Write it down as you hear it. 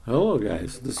Hello,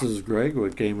 guys. This is Greg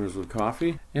with Gamers with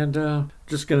Coffee, and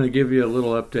just going to give you a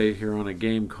little update here on a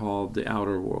game called The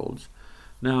Outer Worlds.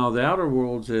 Now, The Outer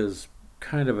Worlds is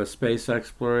kind of a space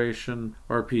exploration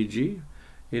RPG.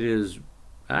 It is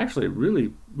actually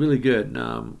really, really good.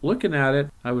 Looking at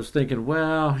it, I was thinking,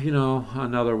 well,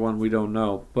 another one we don't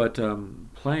know, but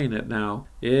playing it now,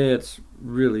 it's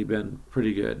really been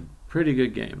pretty good. Pretty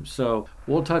good game. So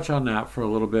we'll touch on that for a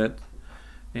little bit.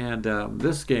 And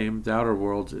this game, The Outer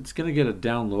Worlds, it's going to get a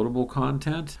downloadable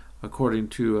content, according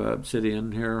to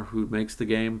Obsidian here, who makes the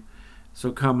game.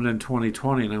 So coming in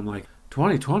 2020, and I'm like,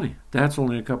 2020? That's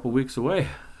only a couple weeks away.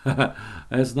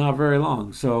 It's not very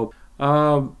long. So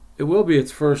it will be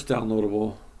its first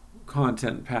downloadable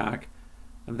content pack.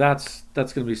 And that's going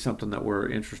to be something that we're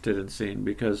interested in seeing,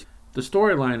 because the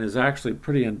storyline is actually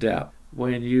pretty in-depth.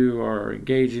 When you are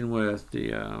engaging with the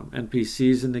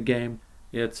NPCs in the game,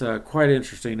 it's quite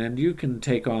interesting, and you can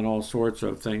take on all sorts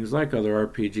of things like other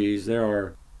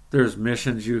RPGs. There's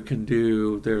missions you can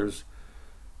do. There's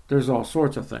all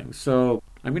sorts of things. So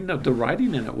I mean, the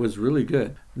writing in it was really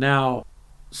good. Now,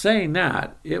 saying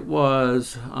that, it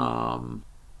was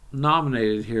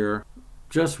nominated here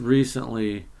just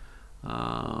recently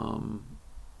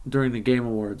during the Game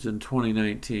Awards in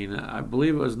 2019. I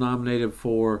believe it was nominated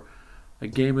for a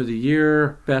Game of the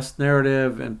Year, Best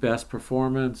Narrative, and Best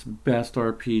Performance, Best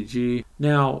RPG.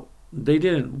 Now, they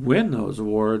didn't win those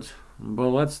awards, but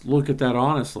let's look at that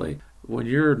honestly. When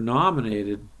you're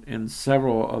nominated in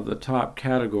several of the top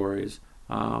categories,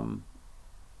 then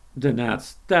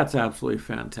that's absolutely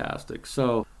fantastic.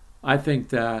 So I think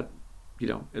that,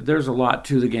 there's a lot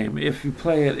to the game. If you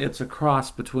play it, it's a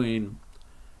cross between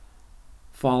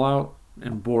Fallout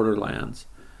and Borderlands.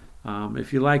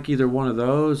 If you like either one of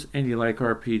those, and you like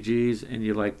RPGs, and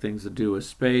you like things to do with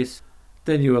space,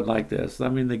 then you would like this. I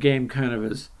mean, the game kind of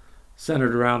is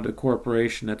centered around a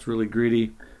corporation that's really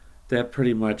greedy, that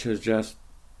pretty much has just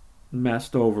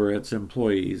messed over its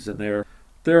employees, and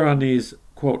they're on these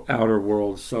quote outer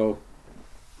worlds. So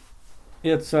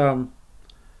it's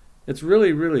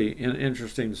really, really an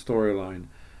interesting storyline.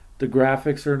 The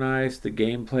graphics are nice, the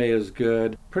gameplay is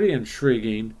good, pretty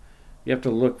intriguing. You have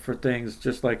to look for things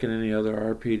just like in any other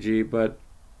RPG, but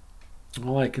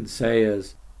all I can say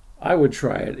is I would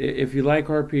try it. If you like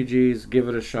RPGs, give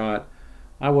it a shot.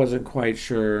 I wasn't quite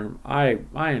sure. I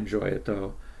enjoy it,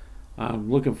 though. I'm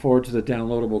looking forward to the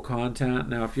downloadable content.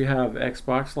 Now, if you have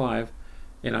Xbox Live,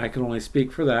 and I can only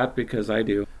speak for that because I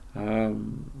do,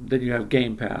 then you have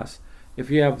Game Pass.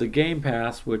 If you have the Game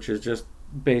Pass, which is just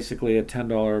basically a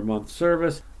 $10 a month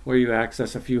service where you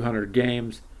access a few hundred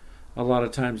games, a lot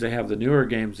of times they have the newer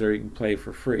games there you can play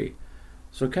for free.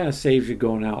 So it kind of saves you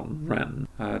going out and renting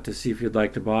to see if you'd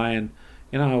like to buy. And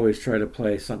I always try to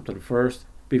play something first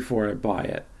before I buy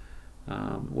it.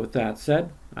 With that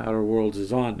said, Outer Worlds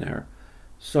is on there.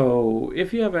 So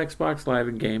if you have Xbox Live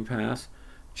and Game Pass,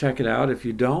 check it out. If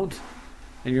you don't,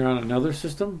 and you're on another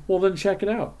system, well then check it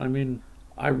out. I mean,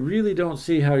 I really don't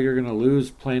see how you're going to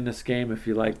lose playing this game if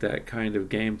you like that kind of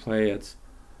gameplay.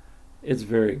 It's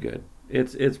very good.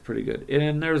 It's pretty good.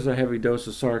 And there's a heavy dose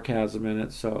of sarcasm in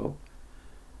it, so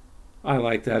I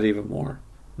like that even more.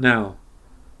 Now,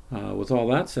 with all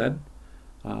that said,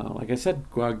 like I said,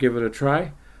 go out and give it a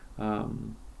try.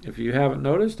 If you haven't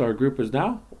noticed, our group is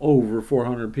now over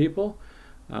 400 people,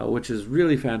 which is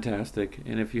really fantastic.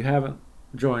 And if you haven't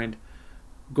joined,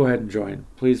 go ahead and join.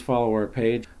 Please follow our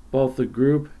page. Both the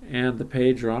group and the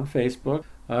page are on Facebook.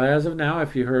 As of now,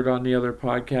 if you heard on the other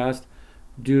podcast,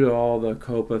 due to all the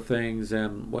COPA things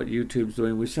and what YouTube's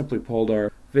doing, we simply pulled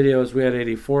our videos. We had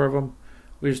 84 of them.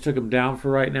 We just took them down for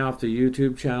right now off the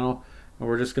YouTube channel, and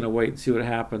we're just going to wait and see what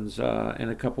happens in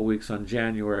a couple weeks on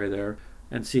January there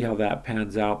and see how that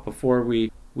pans out before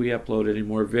we upload any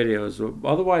more videos.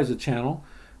 Otherwise, the channel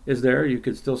is there. You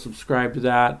could still subscribe to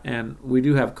that, and we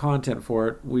do have content for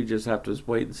it. We just have to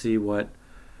wait and see what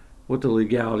the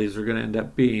legalities are going to end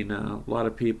up being. A lot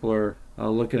of people are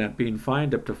looking at being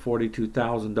fined up to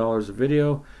 $42,000 a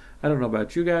video. I don't know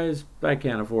about you guys, but I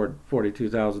can't afford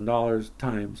 $42,000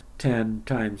 times 10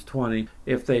 times 20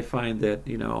 if they find that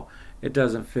it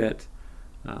doesn't fit.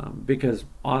 Because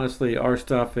honestly, our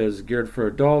stuff is geared for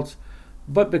adults,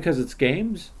 but because it's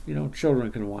games,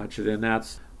 children can watch it, and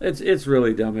it's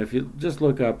really dumb. If you just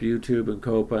look up YouTube and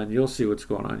COPA, and you'll see what's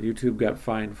going on. YouTube got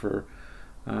fined for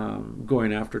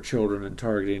going after children and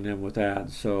targeting them with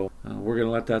ads. So we're going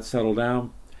to let that settle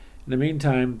down. In the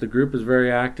meantime, the group is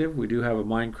very active. We do have a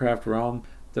Minecraft realm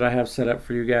that I have set up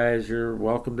for you guys. You're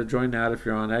welcome to join that if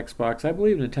you're on Xbox. I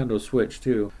believe Nintendo Switch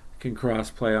too. You can cross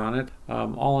play on it.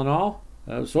 All in all,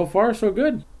 so far so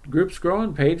good. The group's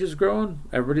growing, page is growing,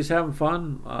 everybody's having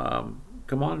fun.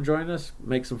 come on and join us,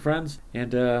 make some friends,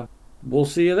 and we'll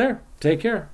see you there. Take care.